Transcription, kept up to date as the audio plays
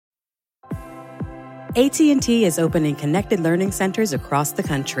AT&T is opening connected learning centers across the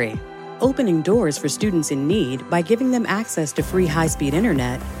country, opening doors for students in need by giving them access to free high-speed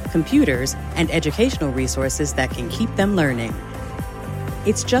internet, computers, and educational resources that can keep them learning.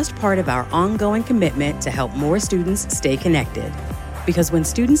 It's just part of our ongoing commitment to help more students stay connected. Because when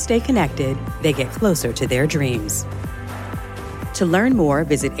students stay connected, they get closer to their dreams. To learn more,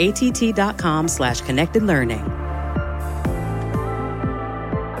 visit att.com/connectedlearning.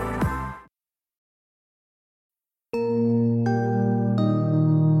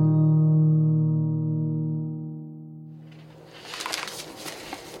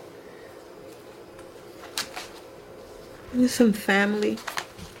 There's some family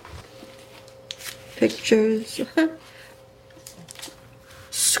pictures,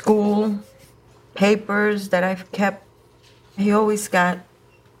 school papers that I've kept. He always got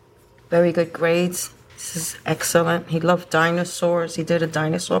very good grades. This is excellent. He loved dinosaurs. He did a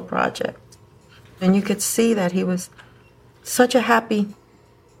dinosaur project. And you could see that he was such a happy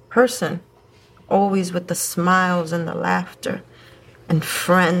person, always with the smiles and the laughter and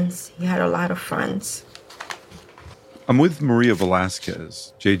friends. He had a lot of friends. I'm with Maria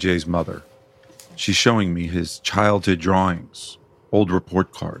Velazquez, JJ's mother. She's showing me his childhood drawings, old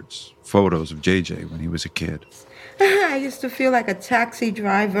report cards, photos of JJ when he was a kid. I used to feel like a taxi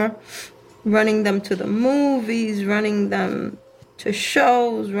driver, running them to the movies, running them to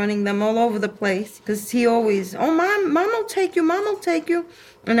shows, running them all over the place. Because he always, Mom will take you, Mom will take you.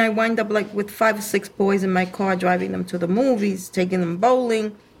 And I wind up like with 5 or 6 boys in my car, driving them to the movies, taking them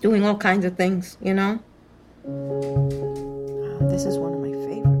bowling, doing all kinds of things, you know? This is one of my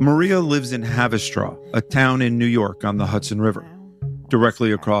favorites. Maria lives in Haverstraw, a town in New York on the Hudson River.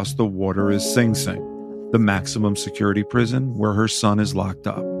 Directly across the water is Sing Sing, the maximum security prison where her son is locked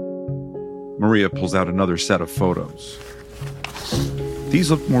up. Maria pulls out another set of photos.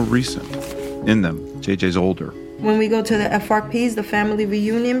 These look more recent. In them, JJ's older. When we go to the FRPs, the Family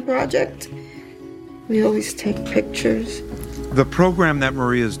Reunion Project, we always take pictures. The program that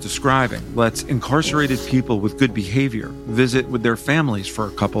Maria is describing lets incarcerated people with good behavior visit with their families for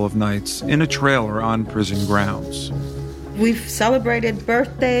a couple of nights in a trailer on prison grounds. We've celebrated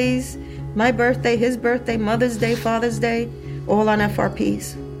birthdays, my birthday, his birthday, Mother's Day, Father's Day, all on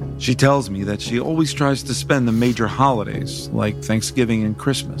FRPs. She tells me that she always tries to spend the major holidays, like Thanksgiving and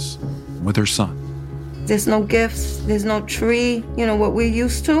Christmas, with her son. There's no gifts, there's no tree, what we're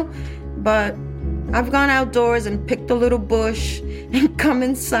used to, but I've gone outdoors and picked a little bush and come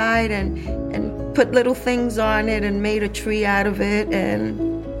inside and put little things on it and made a tree out of it. And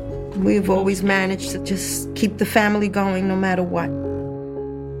we've always managed to just keep the family going no matter what.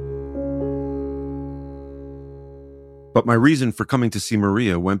 But my reason for coming to see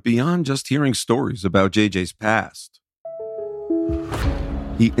Maria went beyond just hearing stories about JJ's past.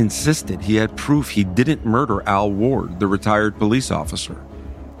 He insisted he had proof he didn't murder Al Ward, the retired police officer.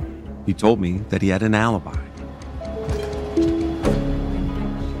 He told me that he had an alibi.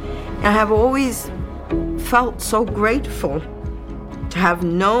 I have always felt so grateful to have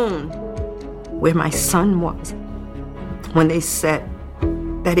known where my son was when they said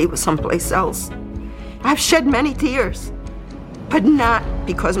that he was someplace else. I've shed many tears, but not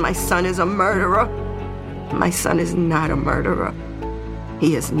because my son is a murderer. My son is not a murderer.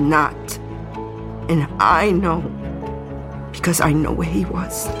 He is not. And I know because I know where he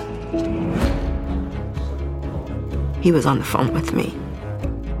was. He was on the phone with me.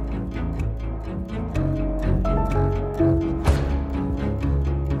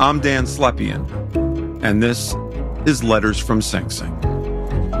 I'm Dan Slepian, and this is Letters from Sing Sing.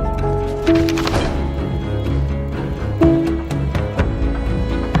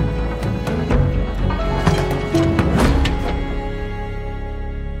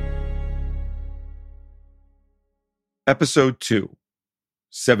 Episode 2,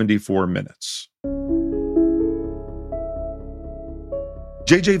 74 Minutes.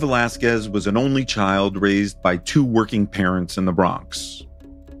 JJ Velazquez was an only child raised by 2 working parents in the Bronx.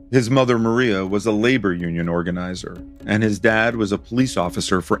 His mother, Maria, was a labor union organizer, and his dad was a police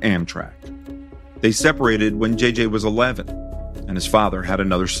officer for Amtrak. They separated when JJ was 11, and his father had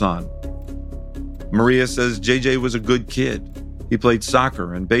another son. Maria says JJ was a good kid. He played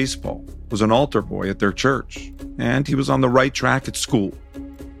soccer and baseball, was an altar boy at their church, and he was on the right track at school.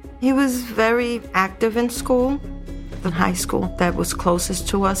 He was very active in school. The high school that was closest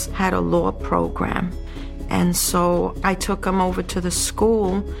to us had a law program. And so I took him over to the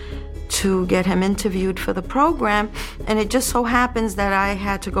school to get him interviewed for the program. And it just so happens that I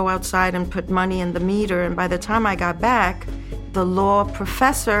had to go outside and put money in the meter. And by the time I got back, the law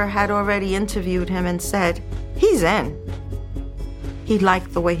professor had already interviewed him and said, he's in. He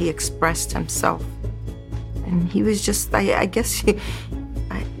liked the way he expressed himself. And he was just, I guess,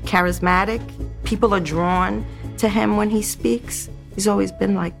 charismatic. People are drawn to him when he speaks. He's always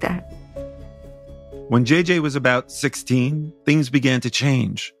been like that. When JJ was about 16, things began to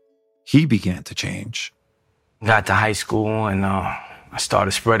change. He began to change. Got to high school and I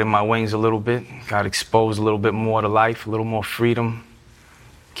started spreading my wings a little bit. Got exposed a little bit more to life, a little more freedom.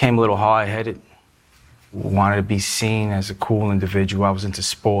 Became a little hard-headed. Wanted to be seen as a cool individual. I was into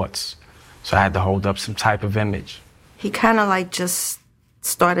sports, so I had to hold up some type of image. He kind of like just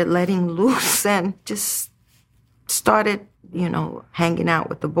started letting loose and just started, hanging out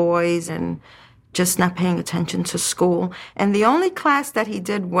with the boys and just not paying attention to school. And the only class that he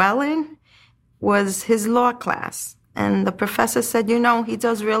did well in was his law class. And the professor said, he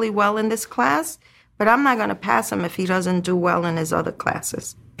does really well in this class, but I'm not going to pass him if he doesn't do well in his other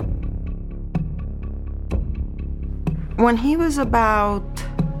classes. When he was about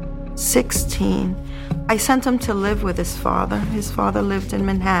 16, I sent him to live with his father. His father lived in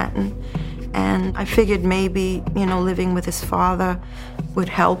Manhattan. And I figured maybe, living with his father would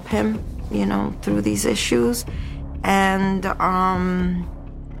help him, through these issues. And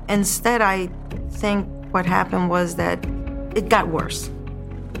instead, I think what happened was that it got worse.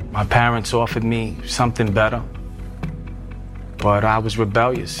 My parents offered me something better, but I was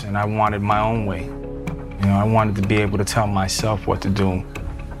rebellious and I wanted my own way. I wanted to be able to tell myself what to do.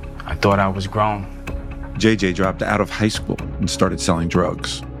 I thought I was grown. JJ dropped out of high school and started selling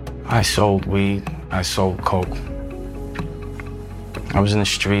drugs. I sold weed. I sold coke. I was in the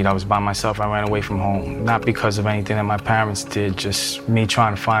street. I was by myself. I ran away from home. Not because of anything that my parents did, just me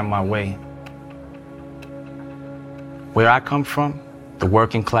trying to find my way. Where I come from, the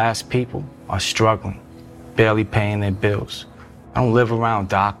working class people are struggling, barely paying their bills. I don't live around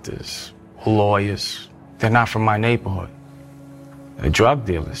doctors, lawyers. They're not from my neighborhood. The drug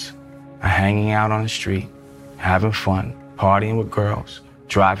dealers are hanging out on the street, having fun, partying with girls,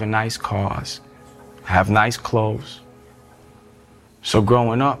 driving nice cars, have nice clothes. So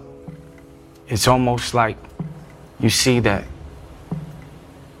growing up, it's almost like you see that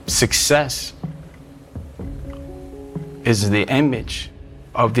success is the image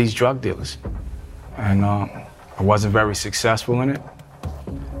of these drug dealers. And I wasn't very successful in it.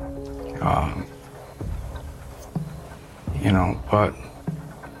 But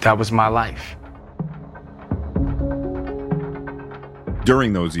that was my life.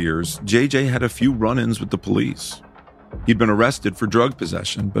 During those years, JJ had a few run-ins with the police. He'd been arrested for drug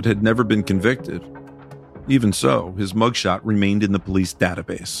possession, but had never been convicted. Even so, his mugshot remained in the police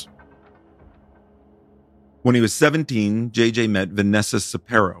database. When he was 17, JJ met Vanessa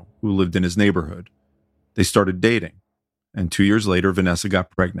Sapero, who lived in his neighborhood. They started dating, and 2 years later, Vanessa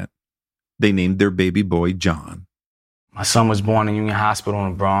got pregnant. They named their baby boy John. My son was born in Union Hospital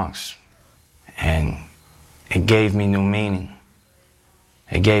in the Bronx, and it gave me new meaning.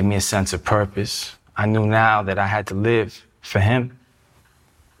 It gave me a sense of purpose. I knew now that I had to live for him.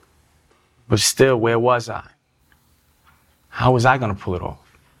 But still, where was I? How was I going to pull it off?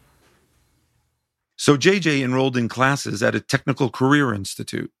 So JJ enrolled in classes at a technical career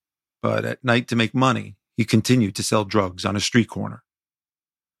institute, but at night to make money, he continued to sell drugs on a street corner.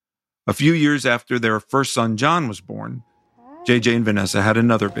 A few years after their first son, John, was born, JJ and Vanessa had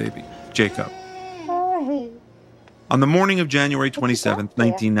another baby, Jacob. On the morning of January 27th,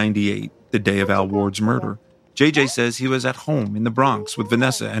 1998, the day of Al Ward's murder, JJ says he was at home in the Bronx with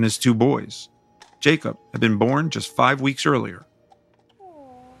Vanessa and his two boys. Jacob had been born just 5 weeks earlier.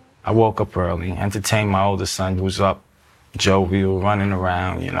 I woke up early, entertained my oldest son, who was up, jovial, running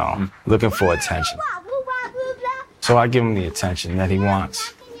around, looking for attention. So I give him the attention that he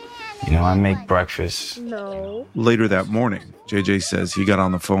wants. I make breakfast. No. Later that morning, JJ says he got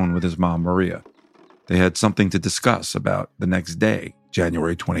on the phone with his mom, Maria. They had something to discuss about the next day,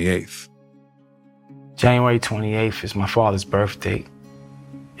 January 28th. January 28th is my father's birthday.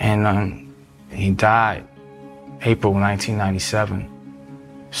 And he died April 1997.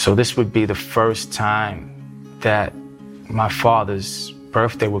 So this would be the first time that my father's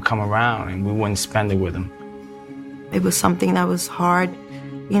birthday would come around and we wouldn't spend it with him. It was something that was hard,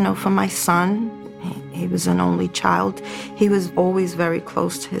 for my son. He was an only child. He was always very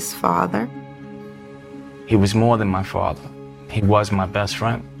close to his father. He was more than my father. He was my best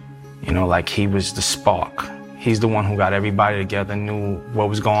friend. He was the spark. He's the one who got everybody together, knew what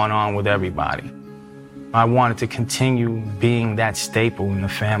was going on with everybody. I wanted to continue being that staple in the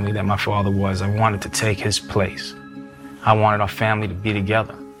family that my father was. I wanted to take his place. I wanted our family to be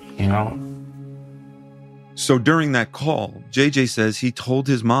together, So during that call, JJ says he told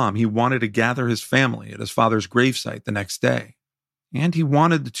his mom he wanted to gather his family at his father's gravesite the next day. and he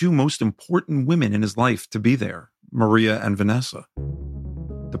wanted the two most important women in his life to be there, Maria and Vanessa.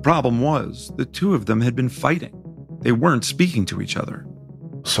 The problem was, the two of them had been fighting. They weren't speaking to each other.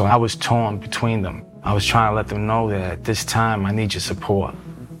 So I was torn between them. I was trying to let them know that at this time, I need your support.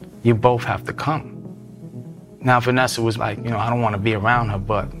 You both have to come. Now, Vanessa was like, I don't want to be around her,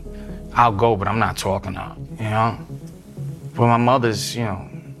 but I'll go, but I'm not talking to her, But my mother's,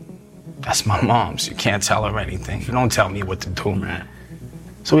 that's my mom, so you can't tell her anything. You don't tell me what to do, man.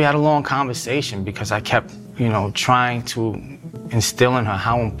 So we had a long conversation because I kept, trying to instill in her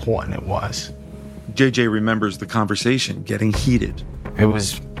how important it was. JJ remembers the conversation getting heated. It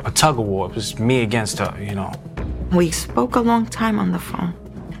was a tug of war. It was me against her, We spoke a long time on the phone.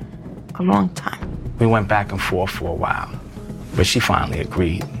 A long time. We went back and forth for a while, but she finally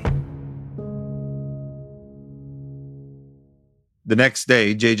agreed. The next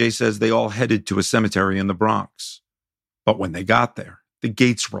day, JJ says they all headed to a cemetery in the Bronx. But when they got there, the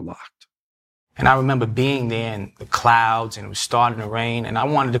gates were locked. And I remember being there in the clouds, and it was starting to rain, and I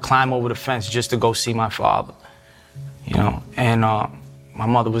wanted to climb over the fence just to go see my father, And my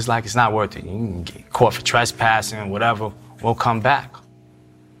mother was like, it's not worth it. You can get caught for trespassing, whatever. We'll come back.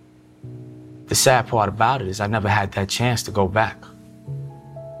 The sad part about it is I never had that chance to go back.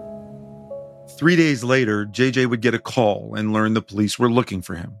 3 days later, JJ would get a call and learn the police were looking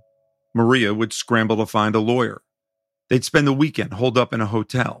for him. Maria would scramble to find a lawyer. They'd spend the weekend holed up in a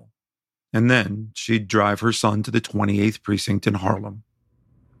hotel. And then she'd drive her son to the 28th precinct in Harlem.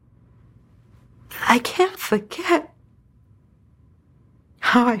 I can't forget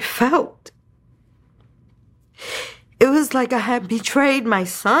how I felt. It was like I had betrayed my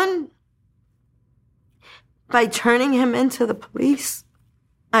son by turning him into the police.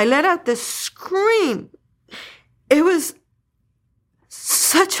 I let out this scream. It was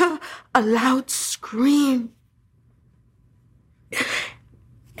such a loud scream.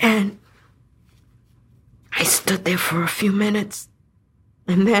 And I stood there for a few minutes.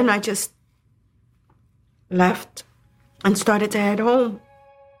 And then I just left and started to head home.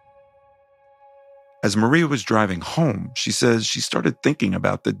 As Maria was driving home, she says she started thinking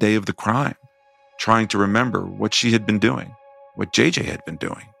about the day of the crime, trying to remember what she had been doing, what JJ had been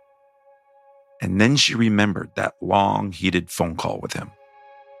doing. And then she remembered that long, heated phone call with him.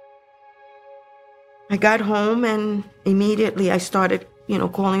 I got home and immediately I started,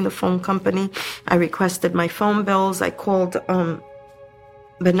 calling the phone company. I requested my phone bills. I called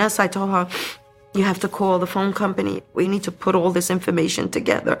Vanessa. I told her, you have to call the phone company. We need to put all this information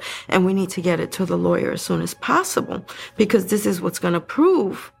together and we need to get it to the lawyer as soon as possible because this is what's going to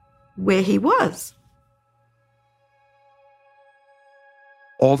prove where he was.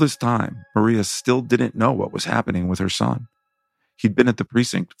 All this time, Maria still didn't know what was happening with her son. He'd been at the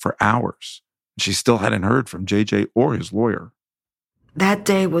precinct for hours, and she still hadn't heard from JJ or his lawyer. That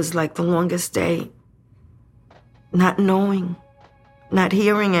day was like the longest day. Not knowing, not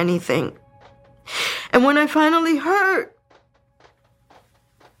hearing anything. And when I finally heard,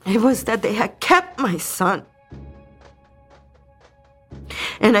 it was that they had kept my son.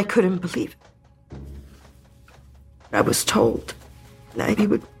 And I couldn't believe it. I was told that he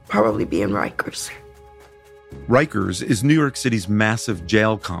would probably be in Rikers. Rikers is New York City's massive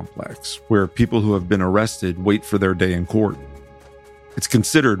jail complex where people who have been arrested wait for their day in court. It's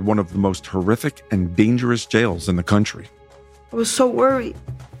considered one of the most horrific and dangerous jails in the country. I was so worried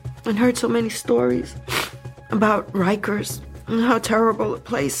and heard so many stories about Rikers and how terrible a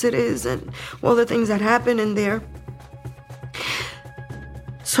place it is and all the things that happen in there.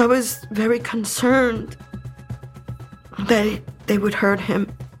 So I was very concerned that they would hurt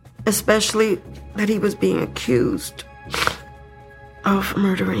him, especially that he was being accused of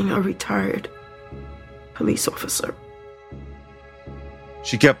murdering a retired police officer.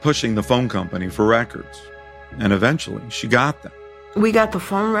 She kept pushing the phone company for records, and eventually she got them. We got the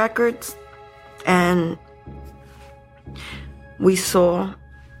phone records, and we saw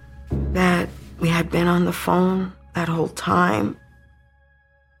that we had been on the phone that whole time.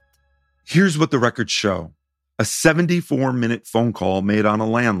 Here's what the records show. A 74-minute phone call made on a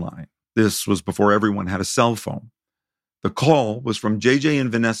landline. This was before everyone had a cell phone. The call was from JJ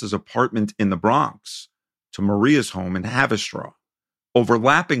and Vanessa's apartment in the Bronx to Maria's home in Haverstraw,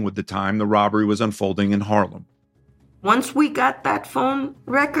 overlapping with the time the robbery was unfolding in Harlem. Once we got that phone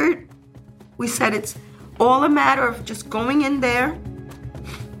record, we said it's all a matter of just going in there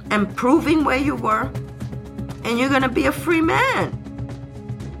and proving where you were, and you're going to be a free man.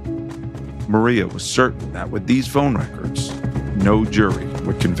 Maria was certain that with these phone records, no jury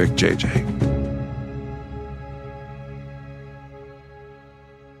would convict JJ.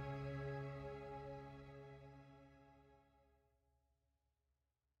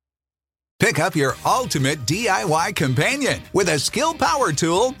 Pick up your ultimate DIY companion with a skill power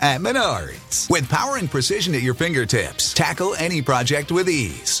tool at Menards. With power and precision at your fingertips, tackle any project with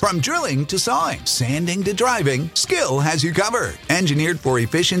ease. From drilling to sawing, sanding to driving, Skill has you covered. Engineered for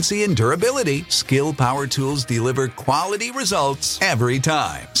efficiency and durability, Skill Power Tools deliver quality results every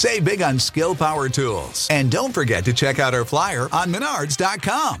time. Save big on Skill Power Tools. And don't forget to check out our flyer on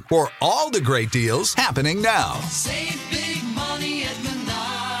Menards.com for all the great deals happening now. Save big money at Menards.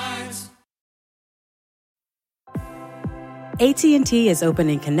 AT&T is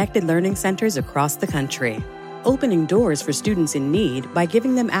opening connected learning centers across the country, opening doors for students in need by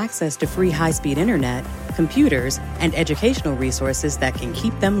giving them access to free high-speed internet, computers, and educational resources that can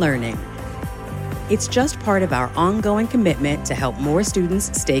keep them learning. It's just part of our ongoing commitment to help more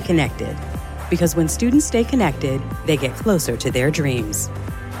students stay connected. Because when students stay connected, they get closer to their dreams.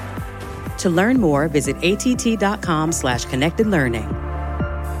 To learn more, visit att.com/connectedlearning.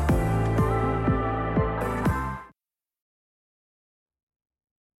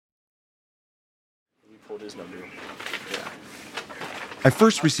 I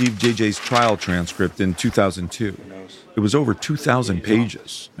first received JJ's trial transcript in 2002. It was over 2,000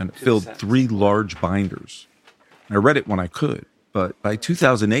 pages, and it filled 3 large binders. I read it when I could, but by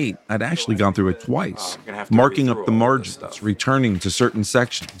 2008, I'd actually gone through it twice, marking up the margins, returning to certain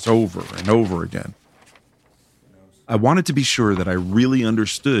sections over and over again. I wanted to be sure that I really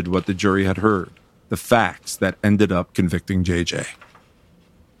understood what the jury had heard, the facts that ended up convicting JJ.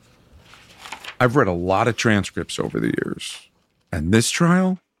 I've read a lot of transcripts over the years, and this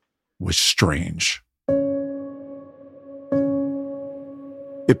trial was strange.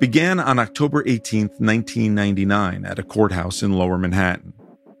 It began on October 18th, 1999 at a courthouse in Lower Manhattan.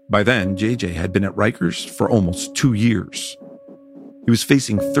 By then, JJ had been at Rikers for almost 2 years. He was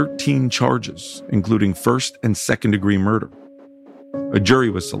facing 13 charges, including first and second-degree murder. A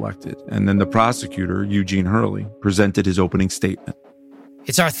jury was selected, and then the prosecutor, Eugene Hurley, presented his opening statement.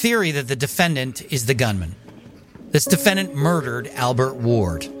 It's our theory that the defendant is the gunman. This defendant murdered Albert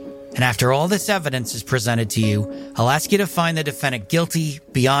Ward. And after all this evidence is presented to you, I'll ask you to find the defendant guilty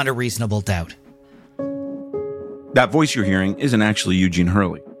beyond a reasonable doubt. That voice you're hearing isn't actually Eugene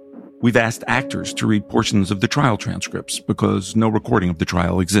Hurley. We've asked actors to read portions of the trial transcripts because no recording of the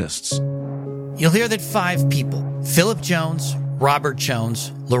trial exists. You'll hear that 5 people, Philip Jones, Robert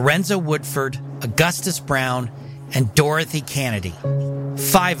Jones, Lorenzo Woodford, Augustus Brown, and Dorothy Kennedy,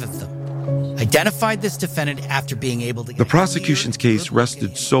 5 of them, identified this defendant after being able to get... The prosecution's case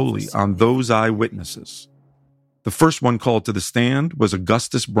rested solely on those eyewitnesses. The first one called to the stand was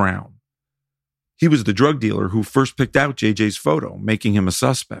Augustus Brown. He was the drug dealer who first picked out JJ's photo, making him a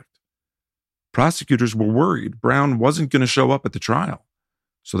suspect. Prosecutors were worried Brown wasn't going to show up at the trial,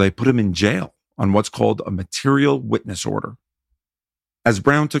 so they put him in jail on what's called a material witness order. As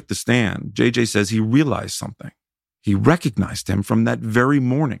Brown took the stand, JJ says he realized something. He recognized him from that very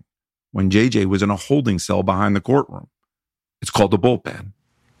morning when JJ was in a holding cell behind the courtroom. It's called the bullpen.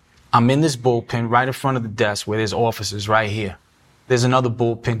 I'm in this bullpen right in front of the desk where there's officers right here. There's another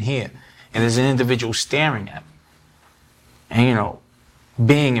bullpen here, and there's an individual staring at me. And,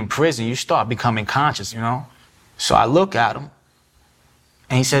 being in prison, you start becoming conscious, So I look at him,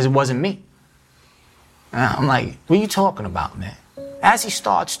 and he says it wasn't me. And I'm like, what are you talking about, man? As he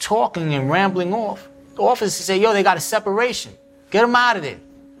starts talking and rambling off, the officers say, yo, they got a separation. Get him out of there.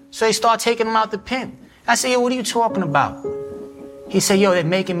 So they start taking him out the pen. I say, yo, what are you talking about? He said, yo, they're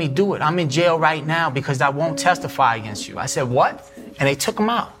making me do it. I'm in jail right now because I won't testify against you. I said, what? And they took him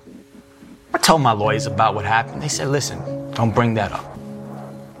out. I told my lawyers about what happened. They said, listen, don't bring that up.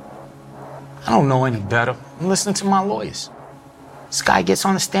 I don't know any better. I'm listening to my lawyers. This guy gets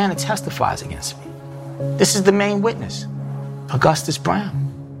on the stand and testifies against me. This is the main witness, Augustus Brown.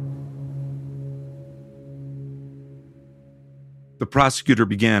 The prosecutor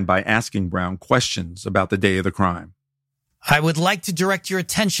began by asking Brown questions about the day of the crime. I would like to direct your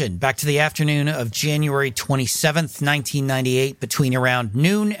attention back to the afternoon of January 27th, 1998, between around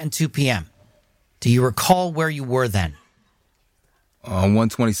noon and 2 p.m. Do you recall where you were then? On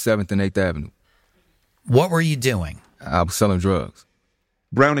 127th and 8th Avenue. What were you doing? I was selling drugs.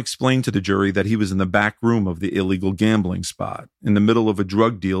 Brown explained to the jury that he was in the back room of the illegal gambling spot, in the middle of a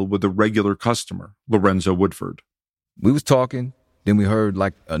drug deal with a regular customer, Lorenzo Woodford. We was talking, then we heard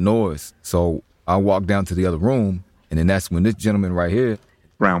like a noise, so I walked down to the other room, and then that's when this gentleman right here,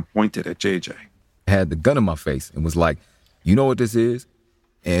 Brown pointed at JJ, had the gun in my face and was like, you know what this is?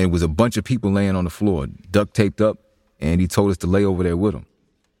 And it was a bunch of people laying on the floor, duct taped up, and he told us to lay over there with him.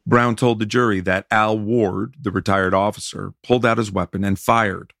 Brown told the jury that Al Ward, the retired officer, pulled out his weapon and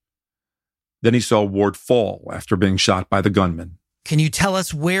fired. Then he saw Ward fall after being shot by the gunman. Can you tell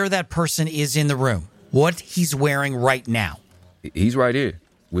us where that person is in the room? What he's wearing right now? He's right here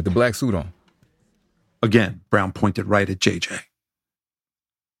with the black suit on. Again, Brown pointed right at JJ.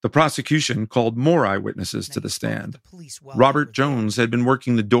 The prosecution called more eyewitnesses to the stand. Robert Jones had been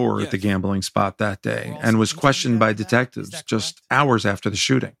working the door at the gambling spot that day and was questioned by detectives just hours after the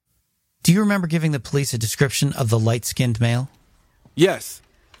shooting. Do you remember giving the police a description of the light-skinned male? Yes.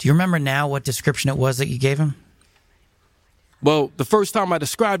 Do you remember now what description it was that you gave him? Well, the first time I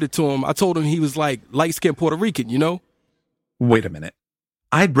described it to him, I told him he was like light-skinned Puerto Rican, you know? Wait a minute.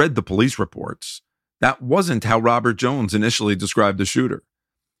 I'd read the police reports. That wasn't how Robert Jones initially described the shooter.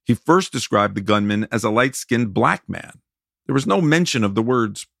 He first described the gunman as a light-skinned black man. There was no mention of the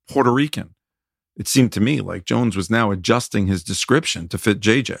words Puerto Rican. It seemed to me like Jones was now adjusting his description to fit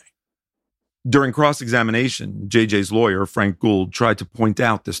JJ. During cross-examination, JJ's lawyer, Frank Gould, tried to point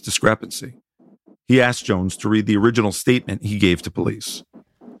out this discrepancy. He asked Jones to read the original statement he gave to police.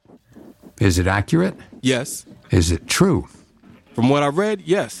 Is it accurate? Yes. Is it true? From what I read,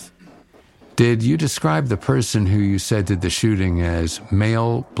 yes. Did you describe the person who you said did the shooting as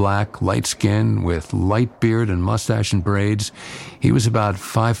male, black, light skin, with light beard and mustache and braids? He was about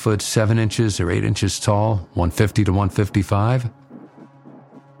 5'7" or 8 inches tall, 150 to 155?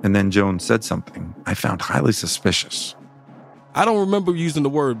 And then Jones said something I found highly suspicious. I don't remember using the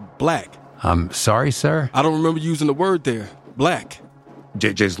word black. I'm sorry, sir? I don't remember using the word there, black.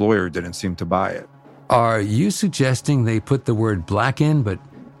 JJ's lawyer didn't seem to buy it. Are you suggesting they put the word black in, but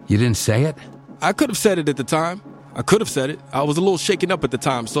you didn't say it? I could have said it at the time. I could have said it. I was a little shaken up at the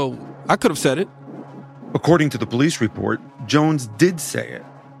time, so I could have said it. According to the police report, Jones did say it.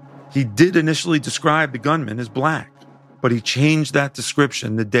 He did initially describe the gunman as black, but he changed that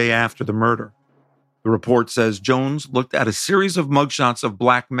description the day after the murder. The report says Jones looked at a series of mugshots of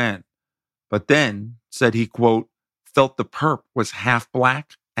black men, but then said he, quote, felt the perp was half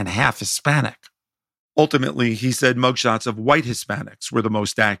black and half Hispanic. Ultimately, he said mugshots of white Hispanics were the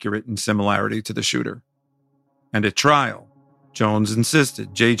most accurate in similarity to the shooter. And at trial, Jones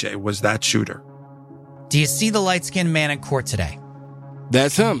insisted JJ was that shooter. Do you see the light-skinned man in court today?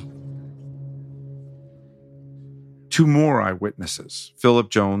 That's him. Two more eyewitnesses, Philip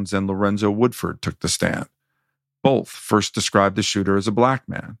Jones and Lorenzo Woodford, took the stand. Both first described the shooter as a black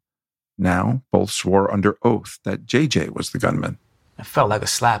man. Now, both swore under oath that JJ was the gunman. It felt like a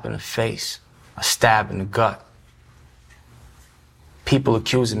slap in the face, a stab in the gut. People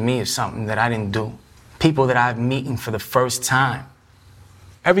accusing me of something that I didn't do. People that I'm meeting for the first time.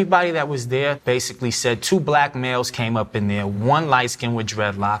 Everybody that was there basically said 2 black males came up in there, 1 light skin with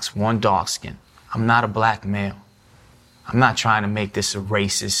dreadlocks, 1 dark skin. I'm not a black male. I'm not trying to make this a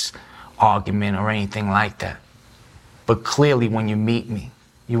racist argument or anything like that. But clearly when you meet me,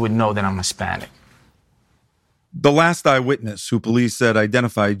 you would know that I'm Hispanic. The last eyewitness who police said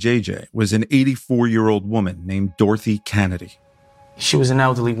identified JJ was an 84-year-old woman named Dorothy Kennedy. She was an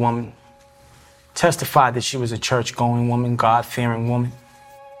elderly woman. Testified that she was a church-going woman, God-fearing woman.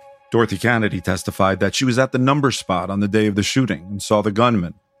 Dorothy Kennedy testified that she was at the number spot on the day of the shooting and saw the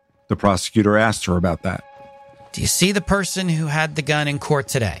gunman. The prosecutor asked her about that. Do you see the person who had the gun in court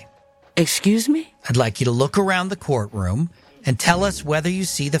today? Excuse me? I'd like you to look around the courtroom and tell us whether you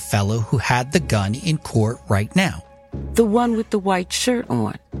see the fellow who had the gun in court right now. The one with the white shirt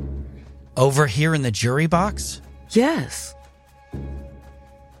on. Over here in the jury box? Yes.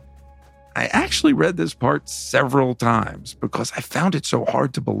 I actually read this part several times because I found it so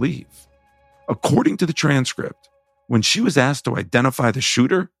hard to believe. According to the transcript, when she was asked to identify the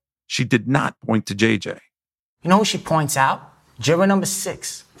shooter, she did not point to JJ. You know who she points out? Juror number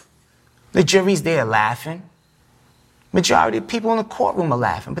 6. The jury's there laughing. Majority of people in the courtroom are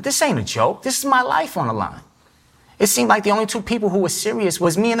laughing, but this ain't a joke. This is my life on the line. It seemed like the only 2 people who were serious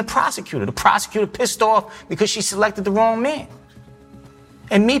was me and the prosecutor. The prosecutor pissed off because she selected the wrong man.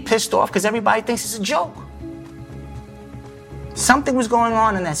 And me pissed off because everybody thinks it's a joke. Something was going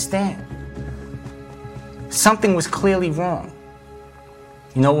on in that stand. Something was clearly wrong.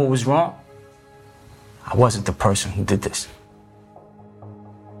 You know what was wrong? I wasn't the person who did this.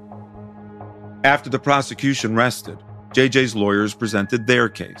 After the prosecution rested, JJ's lawyers presented their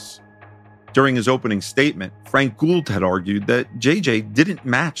case. During his opening statement, Frank Gould had argued that JJ didn't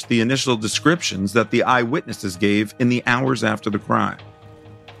match the initial descriptions that the eyewitnesses gave in the hours after the crime.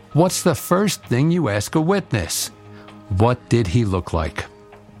 What's the first thing you ask a witness? What did he look like?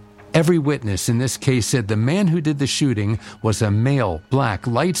 Every witness in this case said the man who did the shooting was a male, black,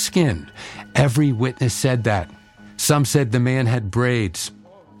 light-skinned. Every witness said that. Some said the man had braids.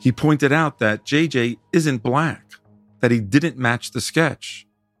 He pointed out that JJ isn't black, that he didn't match the sketch,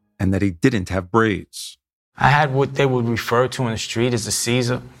 and that he didn't have braids. I had what they would refer to in the street as a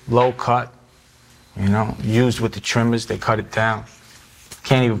Caesar, low cut, used with the trimmers. They cut it down.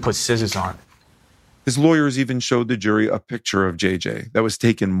 Can't even put scissors on it. His lawyers even showed the jury a picture of JJ that was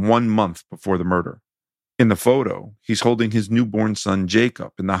taken 1 month before the murder. In the photo, he's holding his newborn son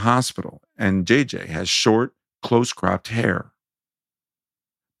Jacob in the hospital, and JJ has short, close-cropped hair.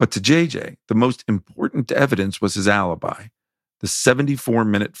 But to JJ, the most important evidence was his alibi, the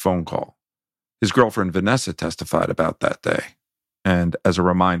 74-minute phone call. His girlfriend Vanessa testified about that day. And as a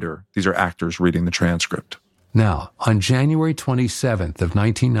reminder, these are actors reading the transcript. Now, on January 27th of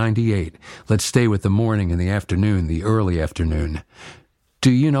 1998, let's stay with the morning and the afternoon, the early afternoon.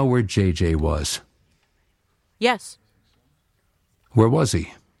 Do you know where JJ was? Yes. Where was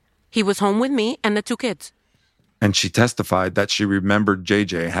he? He was home with me and the 2 kids. And she testified that she remembered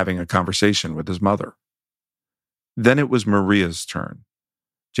JJ having a conversation with his mother. Then it was Maria's turn.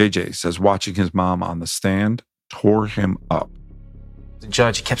 JJ says watching his mom on the stand tore him up. The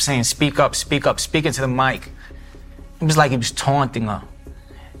judge kept saying, speak up, speak into the mic. It was like he was taunting her.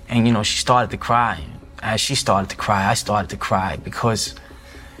 And, she started to cry. As she started to cry, I started to cry because,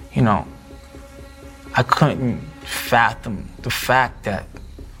 I couldn't fathom the fact that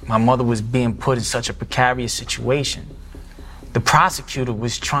my mother was being put in such a precarious situation. The prosecutor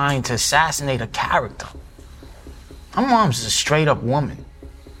was trying to assassinate her character. My mom's a straight-up woman.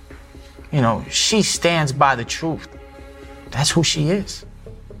 She stands by the truth. That's who she is.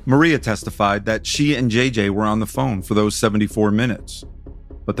 Maria testified that she and JJ were on the phone for those 74 minutes.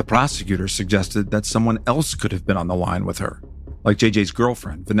 But the prosecutor suggested that someone else could have been on the line with her, like JJ's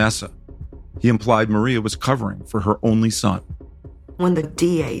girlfriend, Vanessa. He implied Maria was covering for her only son. When the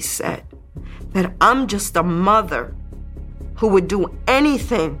DA said that I'm just a mother who would do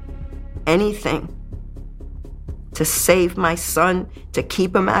anything to save my son, to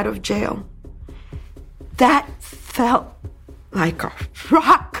keep him out of jail, that felt like a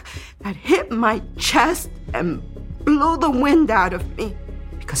rock that hit my chest and blew the wind out of me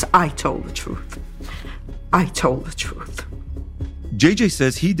because I told the truth. I told the truth. JJ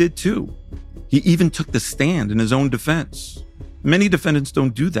says he did too. He even took the stand in his own defense. Many defendants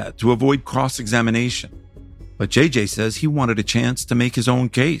don't do that to avoid cross-examination. But JJ says he wanted a chance to make his own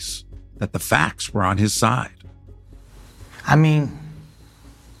case, that the facts were on his side.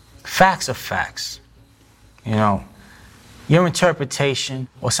 Facts are facts. Your interpretation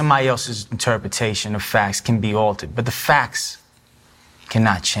or somebody else's interpretation of facts can be altered, but the facts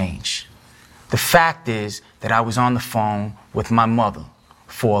cannot change. The fact is that I was on the phone with my mother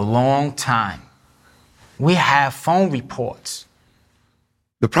for a long time. We have phone reports.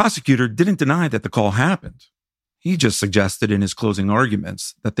 The prosecutor didn't deny that the call happened. He just suggested in his closing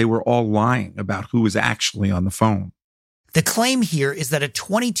arguments that they were all lying about who was actually on the phone. The claim here is that a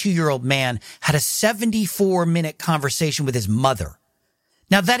 22-year-old man had a 74-minute conversation with his mother.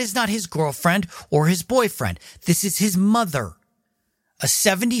 Now, that is not his girlfriend or his boyfriend. This is his mother. A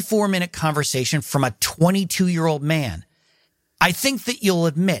 74-minute conversation from a 22-year-old man. I think that you'll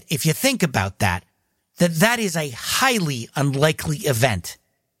admit, if you think about that, that is a highly unlikely event.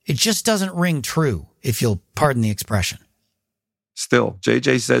 It just doesn't ring true, if you'll pardon the expression. Still,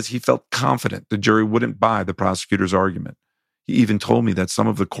 JJ says he felt confident the jury wouldn't buy the prosecutor's argument. He even told me that some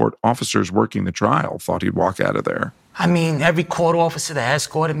of the court officers working the trial thought he'd walk out of there. Every court officer that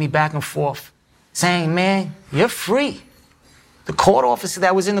escorted me back and forth saying, man, you're free. The court officer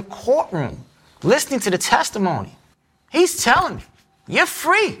that was in the courtroom listening to the testimony, he's telling me, you're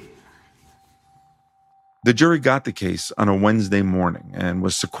free. The jury got the case on a Wednesday morning and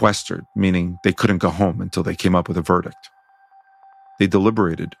was sequestered, meaning they couldn't go home until they came up with a verdict. They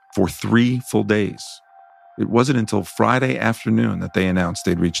deliberated for 3 full days. It wasn't until Friday afternoon that they announced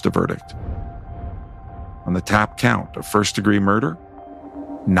they'd reached a verdict. On the top count of first-degree murder,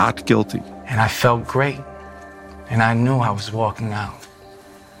 not guilty. And I felt great. And I knew I was walking out.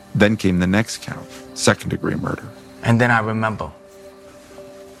 Then came the next count, second-degree murder. And then I remember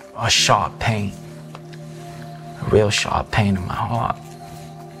a sharp pain, a real sharp pain in my heart,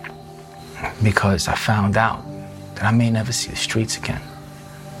 because I found out that I may never see the streets again.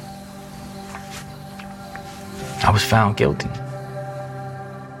 I was found guilty.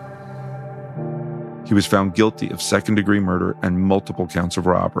 He was found guilty of second-degree murder and multiple counts of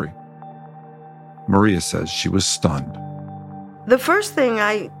robbery. Maria says she was stunned. The first thing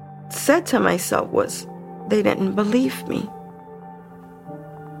I said to myself was, they didn't believe me.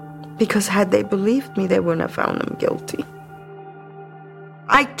 Because had they believed me, they wouldn't have found him guilty.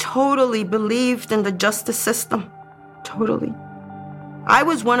 I totally believed in the justice system. Totally. I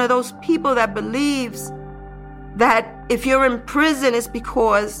was one of those people that believes that if you're in prison, it's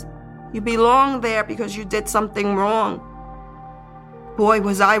because You belong there because you did something wrong. Boy,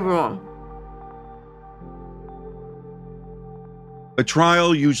 was I wrong. A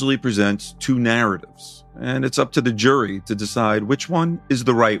trial usually presents two narratives, and it's up to the jury to decide which one is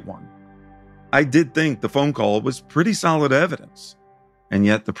the right one. I did think the phone call was pretty solid evidence, and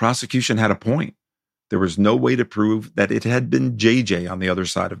yet the prosecution had a point. There was no way to prove that it had been JJ on the other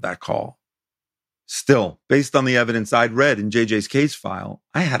side of that call. Still, based on the evidence I'd read in JJ's case file,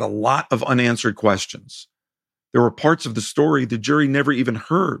 I had a lot of unanswered questions. There were parts of the story the jury never even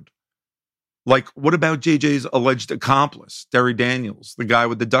heard. Like, what about JJ's alleged accomplice, Derry Daniels, the guy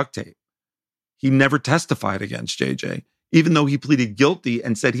with the duct tape? He never testified against JJ, even though he pleaded guilty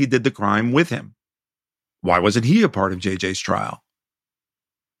and said he did the crime with him. Why wasn't he a part of JJ's trial?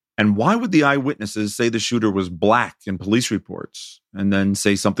 And why would the eyewitnesses say the shooter was black in police reports and then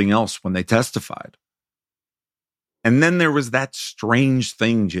say something else when they testified? And then there was that strange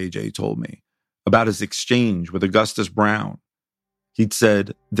thing JJ told me about his exchange with Augustus Brown. He'd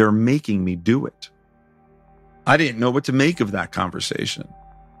said, "They're making me do it." I didn't know what to make of that conversation.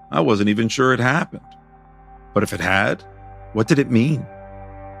 I wasn't even sure it happened. But if it had, what did it mean?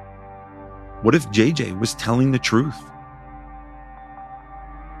 What if JJ was telling the truth?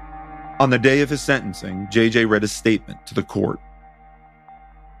 On the day of his sentencing, JJ read a statement to the court.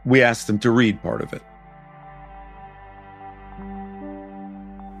 We asked him to read part of it.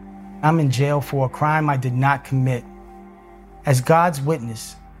 I'm in jail for a crime I did not commit. As God's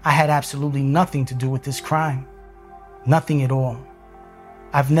witness, I had absolutely nothing to do with this crime. Nothing at all.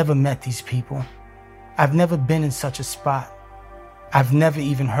 I've never met these people. I've never been in such a spot. I've never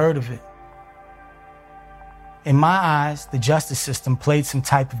even heard of it. In my eyes, the justice system played some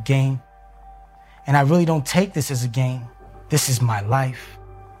type of game. And I really don't take this as a game. This is my life.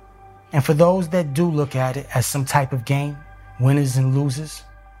 And for those that do look at it as some type of game, winners and losers,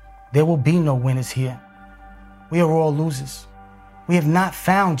 there will be no winners here. We are all losers. We have not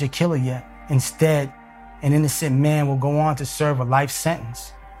found your killer yet. Instead, an innocent man will go on to serve a life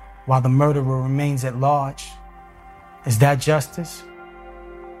sentence while the murderer remains at large. Is that justice?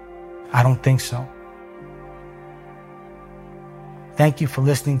 I don't think so. Thank you for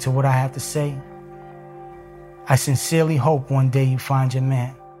listening to what I have to say. I sincerely hope one day you find your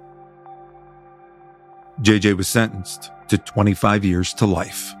man. JJ was sentenced to 25 years to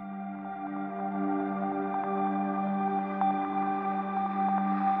life.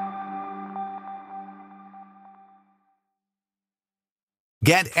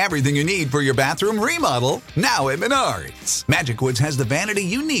 Get everything you need for your bathroom remodel now at Menards. Magic Woods has the vanity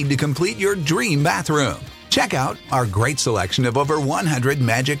you need to complete your dream bathroom. Check out our great selection of over 100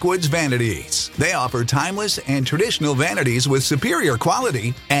 Magic Woods vanities. They offer timeless and traditional vanities with superior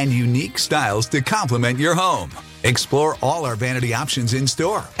quality and unique styles to complement your home. Explore all our vanity options in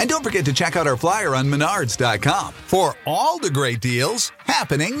store. And don't forget to check out our flyer on Menards.com for all the great deals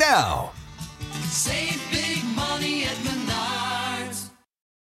happening now. Save big money at Menards.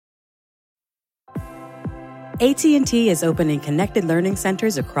 AT&T is opening connected learning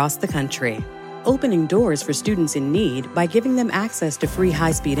centers across the country, opening doors for students in need by giving them access to free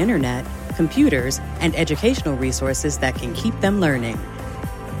high-speed internet, computers, and educational resources that can keep them learning.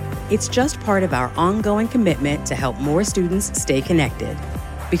 It's just part of our ongoing commitment to help more students stay connected.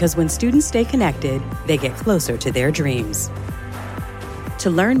 Because when students stay connected, they get closer to their dreams.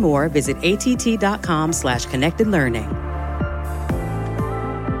 To learn more, visit att.com/connectedlearning.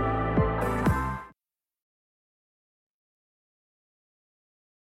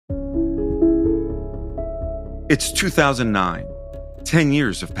 It's 2009. 10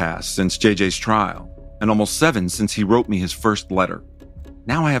 years have passed since JJ's trial, and almost 7 since he wrote me his first letter.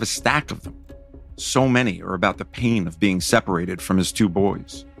 Now I have a stack of them. So many are about the pain of being separated from his 2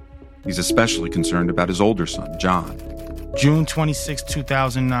 boys. He's especially concerned about his older son, John. June 26,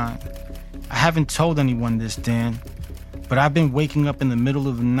 2009. I haven't told anyone this, Dan, but I've been waking up in the middle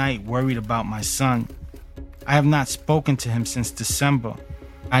of the night worried about my son. I have not spoken to him since December.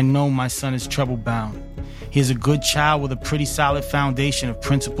 I know my son is trouble-bound. He is a good child with a pretty solid foundation of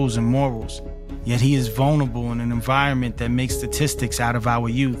principles and morals, yet he is vulnerable in an environment that makes statistics out of our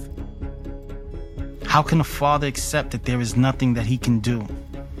youth. How can a father accept that there is nothing that he can do?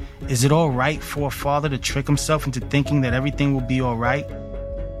 Is it all right for a father to trick himself into thinking that everything will be all right?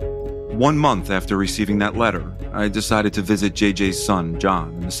 1 month after receiving that letter, I decided to visit JJ's son,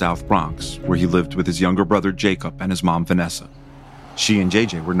 John, in the South Bronx, where he lived with his younger brother, Jacob, and his mom, Vanessa. She and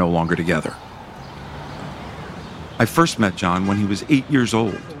JJ were no longer together. I first met John when he was 8 years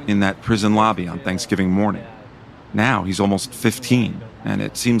old in that prison lobby on Thanksgiving morning. Now he's almost 15, and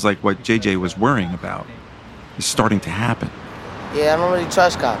it seems like what JJ was worrying about is starting to happen. Yeah, I don't really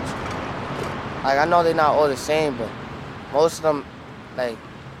trust cops. Like, I know they're not all the same, but most of them, like,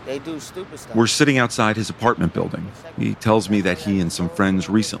 they do stupid stuff. We're sitting outside his apartment building. He tells me that he and some friends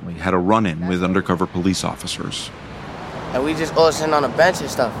recently had a run-in with undercover police officers. And we just all sitting on a bench and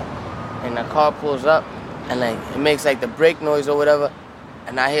stuff. And the car pulls up, and, like, it makes, like, the brake noise or whatever.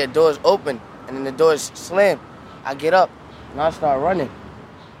 And I hear doors open, and then the doors slam. I get up, and I start running.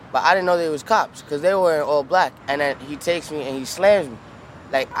 But I didn't know they was cops, because they were in all black. And then he takes me, and he slams me.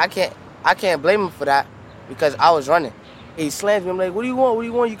 Like, I can't blame him for that, because I was running. He slams me. I'm like, what do you want? What do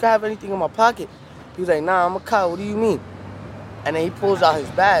you want? You can have anything in my pocket. He was like, nah, I'm a cop. What do you mean? And then he pulls out his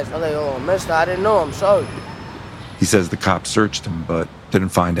badge. I'm like, oh, mister, I didn't know. I'm sorry. He says the cops searched him, but didn't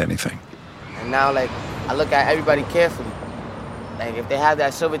find anything. And now, like, I look at everybody carefully. Like, if they have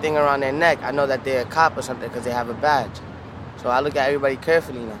that silver thing around their neck, I know that they're a cop or something because they have a badge. So I look at everybody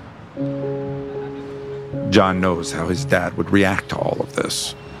carefully now. John knows how his dad would react to all of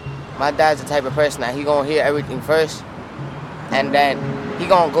this. My dad's the type of person that he gonna hear everything first, and then he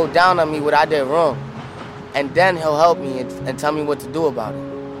gonna go down on me what I did wrong. And then he'll help me and tell me what to do about it.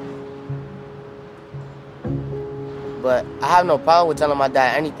 But I have no problem with telling my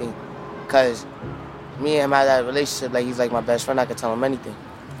dad anything, because me and him have that relationship, like he's like my best friend, I can tell him anything.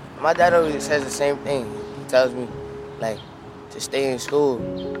 My dad always says the same thing. He tells me, like, to stay in school,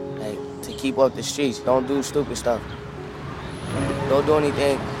 like, to keep up the streets. Don't do stupid stuff. Don't do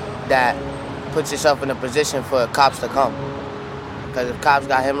anything that puts yourself in a position for cops to come. Because if cops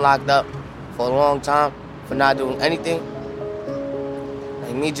got him locked up for a long time for not doing anything,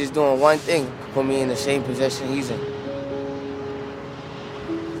 like me just doing one thing could put me in the same position he's in.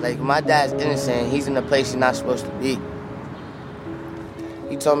 Like, my dad's innocent, he's in a place he's not supposed to be.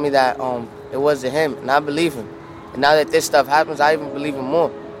 He told me that it wasn't him, and I believe him. And now that this stuff happens, I even believe him more,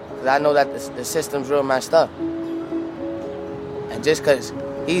 because I know that the system's real messed up. And just because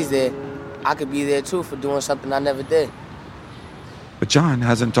he's there, I could be there too for doing something I never did. But John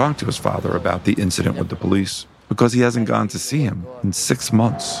hasn't talked to his father about the incident with the police because he hasn't gone to see him in 6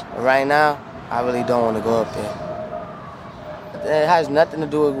 months. Right now, I really don't want to go up there. It has nothing to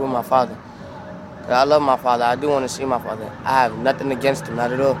do with my father. I love my father. I do want to see my father. I have nothing against him,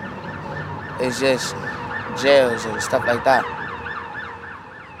 not at all. It's just jails and stuff like that.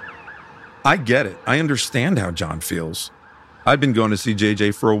 I get it. I understand how John feels. I've been going to see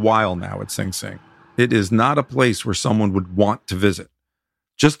JJ for a while now at Sing Sing. It is not a place where someone would want to visit.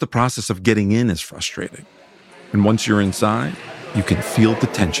 Just the process of getting in is frustrating. And once you're inside, you can feel the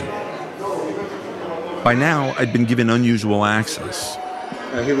tension. By now, I'd been given unusual access.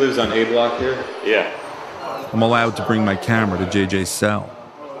 He lives on A block here? Yeah. I'm allowed to bring my camera to JJ's cell.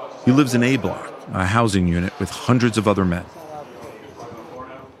 He lives in A block, a housing unit with hundreds of other men.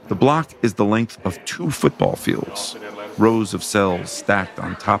 The block is the length of 2 football fields. Rows of cells stacked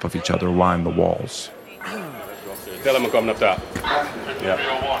on top of each other line the walls. Tell him I'm coming up top.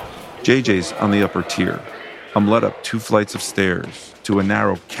 Yeah. JJ's on the upper tier. I'm led up 2 flights of stairs to a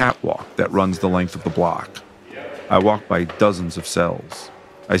narrow catwalk that runs the length of the block. I walk by dozens of cells.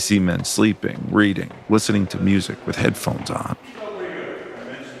 I see men sleeping, reading, listening to music with headphones on.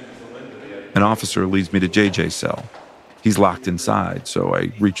 An officer leads me to JJ's cell. He's locked inside, so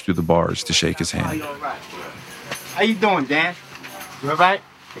I reach through the bars to shake his hand. How you doing, Dan? You all right?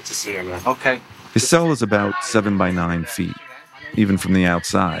 Good to see you, man. Okay. His cell is about 7 by 9 feet. Even from the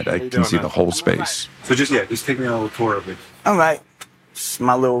outside, I can see the whole space. So just take me on a little tour of it. All right. It's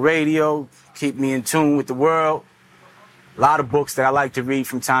my little radio. Keep me in tune with the world. A lot of books that I like to read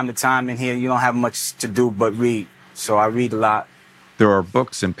from time to time in here. You don't have much to do but read, so I read a lot. There are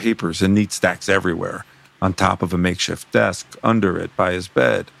books and papers in neat stacks everywhere, on top of a makeshift desk, under it, by his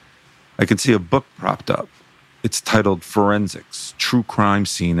bed. I can see a book propped up. It's titled Forensics, True Crime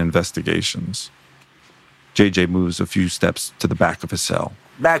Scene Investigations. JJ moves a few steps to the back of his cell.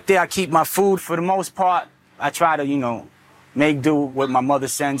 Back there, I keep my food for the most part. I try to, make do with what my mother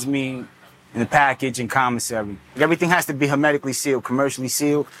sends me in the package and commissary. Everything has to be hermetically sealed, commercially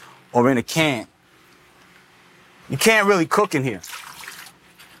sealed, or in a can. You can't really cook in here.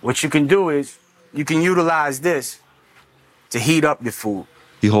 What you can do is, you can utilize this to heat up your food.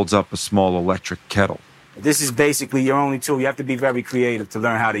 He holds up a small electric kettle. This is basically your only tool. You have to be very creative to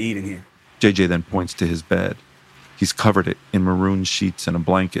learn how to eat in here. JJ then points to his bed. He's covered it in maroon sheets and a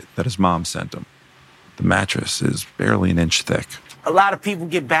blanket that his mom sent him. The mattress is barely an inch thick. A lot of people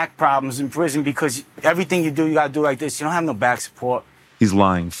get back problems in prison because everything you do, you gotta do like this. You don't have no back support. He's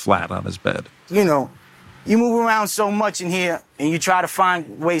lying flat on his bed. You move around so much in here and you try to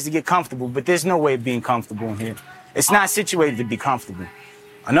find ways to get comfortable, but there's no way of being comfortable in here. It's not situated to be comfortable.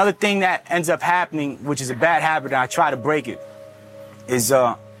 Another thing that ends up happening, which is a bad habit, and I try to break it, is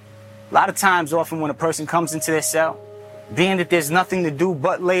A lot of times, often when a person comes into their cell, being that there's nothing to do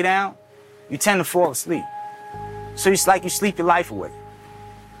but lay down, you tend to fall asleep. So it's like you sleep your life away.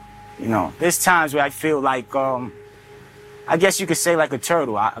 You know, there's times where I feel like, I guess you could say like a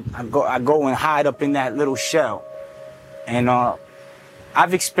turtle. I go and hide up in that little shell. And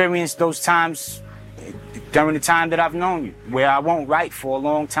I've experienced those times during the time that I've known you, where I won't write for a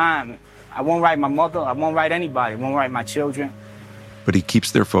long time. I won't write my mother, I won't write anybody, I won't write my children. But he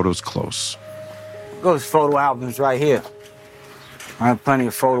keeps their photos close. Those photo albums right here. I have plenty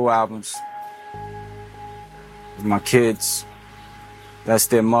of photo albums with my kids. That's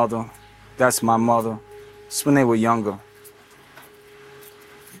their mother. That's my mother. It's when they were younger.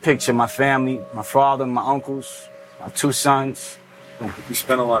 Picture my family, my father, my uncles, my 2 sons. You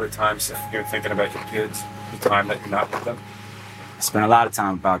spend a lot of time sitting here thinking about your kids, the time that you're not with them. I spent a lot of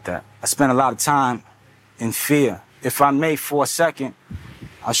time about that. I spent a lot of time in fear. If I may, for a second,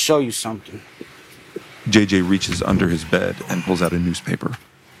 I'll show you something. JJ reaches under his bed and pulls out a newspaper.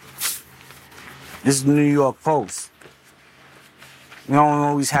 This is the New York Post. We don't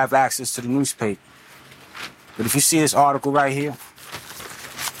always have access to the newspaper. But if you see this article right here,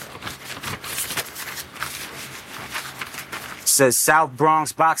 it says South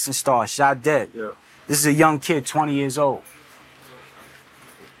Bronx boxing star shot dead. Yeah. This is a young kid, 20 years old.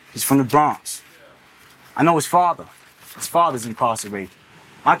 He's from the Bronx. I know his father. His father's incarcerated.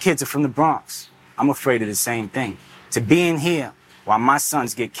 My kids are from the Bronx. I'm afraid of the same thing. To be in here while my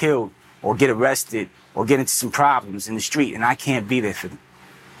sons get killed or get arrested or get into some problems in the street and I can't be there for them.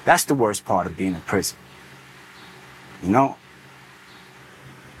 That's the worst part of being in prison. You know?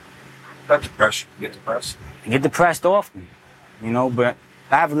 That depression. You get depressed? I get depressed often, you know, but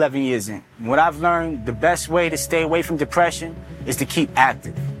I have 11 years in. What I've learned, the best way to stay away from depression is to keep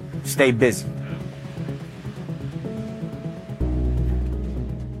active, stay busy.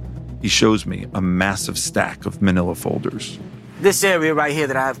 He shows me a massive stack of manila folders. This area right here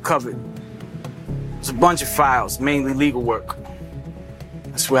that I have covered, it's a bunch of files, mainly legal work.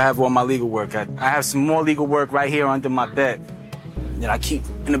 That's where I have all my legal work at. I have some more legal work right here under my bed that I keep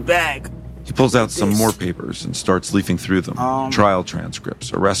in a bag. He pulls out some more papers and starts leafing through them. Trial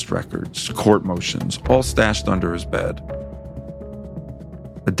transcripts, arrest records, court motions, all stashed under his bed.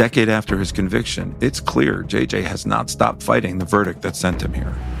 A decade after his conviction, it's clear JJ has not stopped fighting the verdict that sent him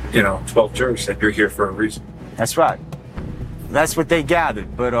here. 12 jurors said you're here for a reason. That's right. That's what they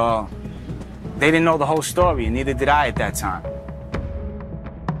gathered, but they didn't know the whole story, and neither did I at that time.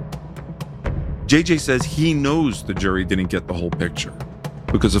 JJ says he knows the jury didn't get the whole picture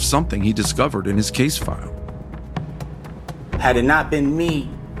because of something he discovered in his case file. Had it not been me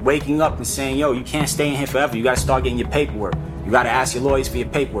waking up and saying, yo, you can't stay in here forever, you gotta start getting your paperwork. You gotta ask your lawyers for your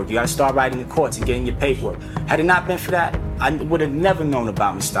paperwork. You gotta start writing the courts and getting your paperwork. Had it not been for that, I would have never known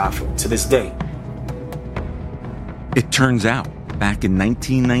about Mustafa to this day. It turns out, back in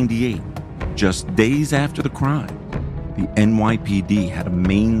 1998, just days after the crime, the NYPD had a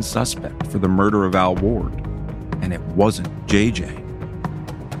main suspect for the murder of Al Ward, and it wasn't JJ.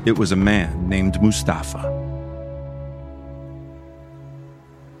 It was a man named Mustafa.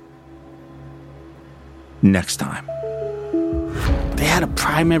 Next time. They had a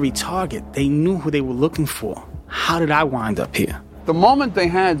primary target. They knew who they were looking for. How did I wind up here? The moment they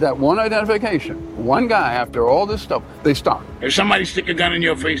had that one identification, one guy after all this stuff, they stopped. If somebody stick a gun in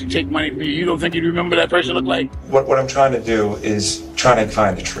your face and take money from you, you don't think you'd remember that person look like? What I'm trying to do is trying to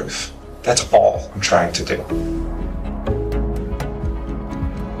find the truth. That's all I'm trying to do.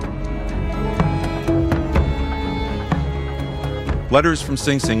 Letters from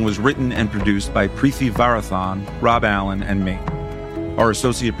Sing Sing was written and produced by Preethi Varathan, Rob Allen, and me. Our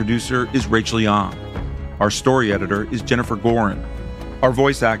associate producer is Rachel Young. Our story editor is Jennifer Gorin. Our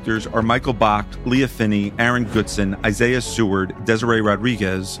voice actors are Michael Bach, Leah Finney, Aaron Goodson, Isaiah Seward, Desiree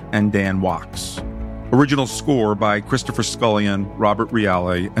Rodriguez, and Dan Wachs. Original score by Christopher Scullion, Robert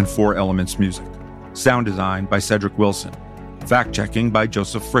Reale, and 4 Elements Music. Sound design by Cedric Wilson. Fact-checking by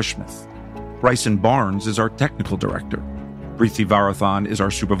Joseph Frischmuth. Bryson Barnes is our technical director. Preethi Varathan is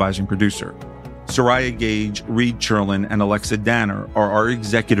our supervising producer. Soraya Gage, Reed Cherlin, and Alexa Danner are our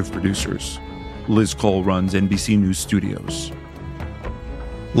executive producers. Liz Cole runs NBC News Studios.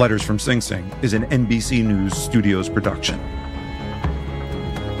 Letters from Sing Sing is an NBC News Studios production.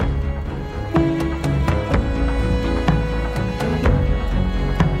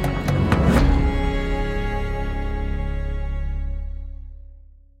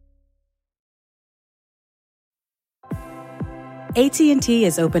 AT&T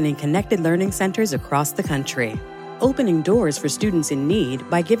is opening connected learning centers across the country. opening doors for students in need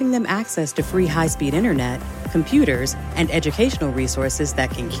by giving them access to free high-speed internet, computers, and educational resources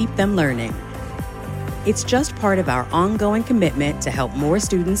that can keep them learning. It's just part of our ongoing commitment to help more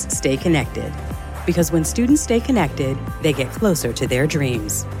students stay connected. Because when students stay connected, they get closer to their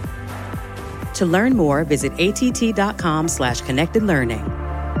dreams. To learn more, visit att.com/connectedlearning.